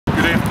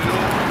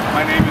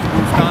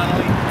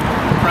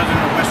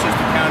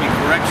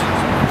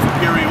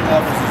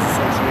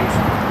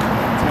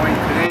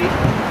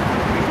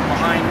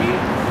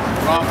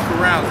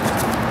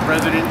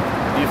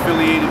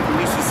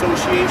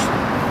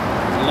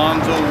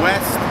Alonzo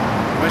West,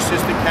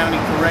 Westchester County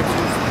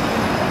Corrections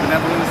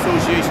Benevolent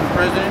Association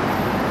President.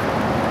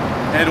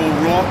 Ed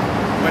O'Rourke,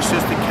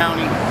 Westchester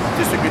County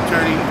District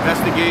Attorney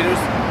Investigators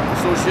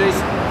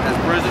Association as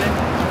President.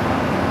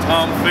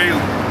 Tom Phelan,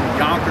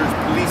 Yonkers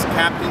Police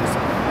Captains,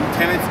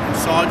 Lieutenants and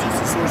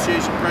Sergeants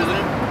Association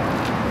President.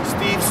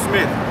 Steve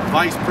Smith,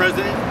 Vice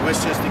President,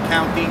 Westchester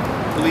County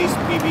Police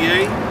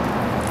PBA.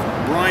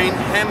 Brian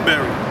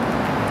Hemberry,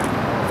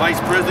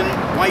 Vice President,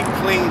 White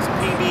Plains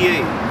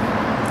PBA.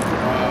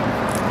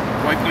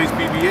 White Plains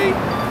PBA.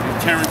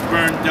 And Terrence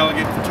Byrne,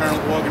 Delegate, Fraternal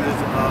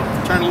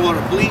Order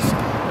of Police,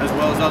 as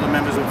well as other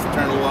members of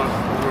Fraternal Order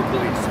of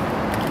Police.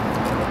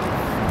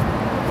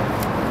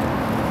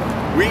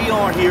 We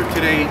are here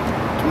today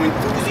to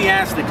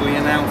enthusiastically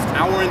announce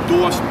our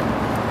endorsement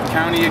of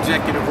County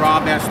Executive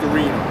Rob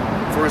Astorino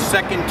for a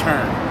second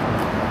term,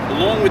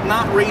 along with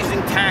not raising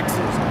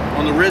taxes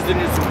on the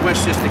residents of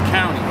Westchester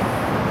County.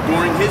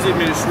 During his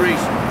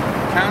administration,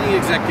 County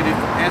Executive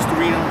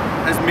Astorino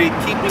has made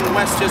keeping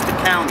Westchester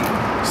County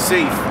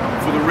safe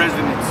for the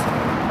residents.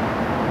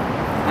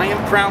 I am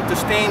proud to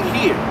stand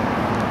here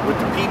with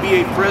the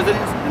PBA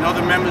presidents and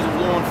other members of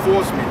law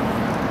enforcement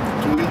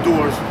to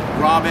endorse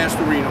Rob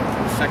Astorino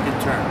for the second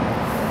term.